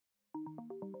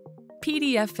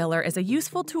pdfFiller is a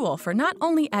useful tool for not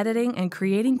only editing and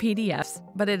creating PDFs,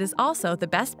 but it is also the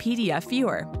best PDF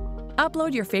viewer.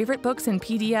 Upload your favorite books in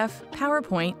PDF,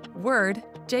 PowerPoint, Word,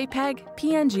 JPEG,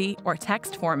 PNG, or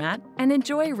text format, and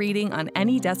enjoy reading on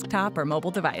any desktop or mobile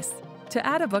device. To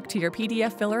add a book to your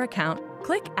pdfFiller account,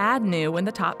 click Add New in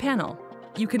the top panel.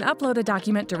 You can upload a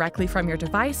document directly from your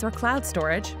device or cloud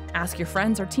storage, ask your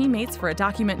friends or teammates for a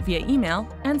document via email,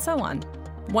 and so on.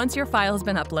 Once your file has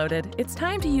been uploaded, it's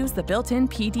time to use the built-in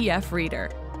PDF reader.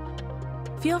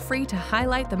 Feel free to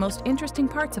highlight the most interesting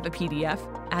parts of a PDF,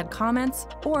 add comments,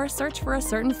 or search for a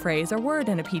certain phrase or word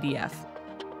in a PDF.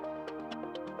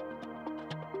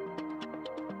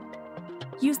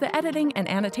 Use the editing and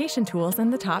annotation tools in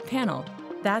the top panel.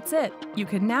 That's it! You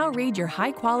can now read your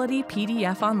high-quality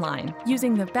PDF online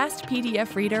using the best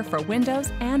PDF reader for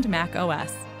Windows and Mac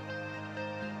OS.